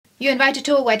You're invited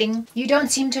to a wedding, you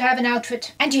don't seem to have an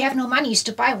outfit, and you have no monies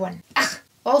to buy one. Ugh!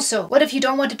 Also, what if you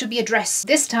don't want it to be a dress?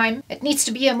 This time, it needs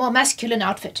to be a more masculine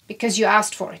outfit, because you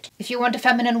asked for it. If you want a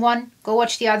feminine one, go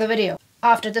watch the other video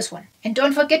after this one. And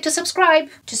don't forget to subscribe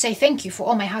to say thank you for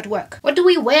all my hard work. What do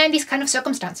we wear in these kind of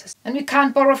circumstances? And we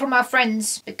can't borrow from our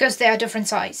friends because they are different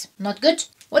size. Not good?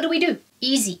 What do?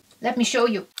 Easy. Let me show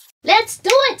you. Let's do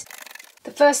it!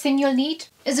 The first thing you'll need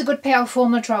is a good pair of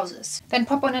formal trousers. Then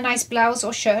pop on a nice blouse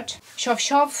or shirt.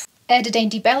 Shove. Add a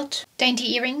dainty belt,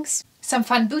 dainty earrings, some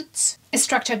fun boots, a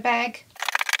structured bag.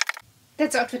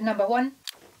 That's outfit number 1.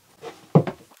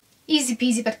 Easy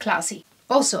peasy but classy.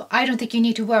 Also, I don't think you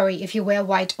need to worry if you wear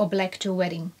white or black to a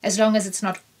wedding, as long as it's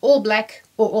not all black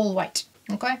or all white,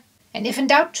 okay? And if in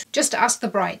doubt, just ask the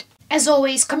bride. As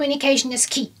always, communication is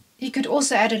key. You could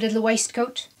also add a little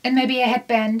waistcoat and maybe a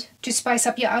headband to spice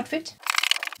up your outfit.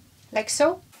 Like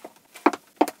so.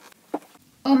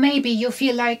 Or maybe you'll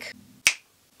feel like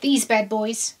these bad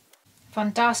boys.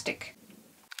 Fantastic.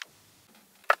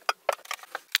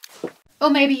 Or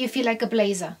maybe you feel like a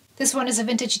blazer. This one is a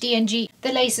vintage D&G.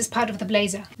 The lace is part of the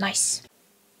blazer. Nice.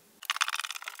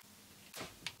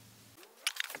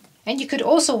 And you could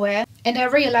also wear, and I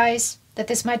realize that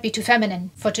this might be too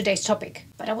feminine for today's topic,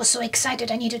 but I was so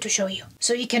excited I needed to show you.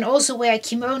 So you can also wear a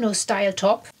kimono style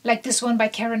top, like this one by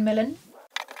Karen Millen,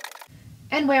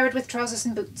 and wear it with trousers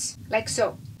and boots, like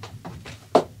so.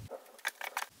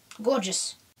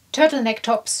 Gorgeous. Turtleneck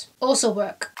tops also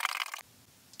work.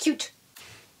 Cute.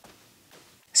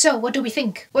 So, what do we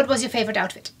think? What was your favorite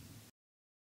outfit?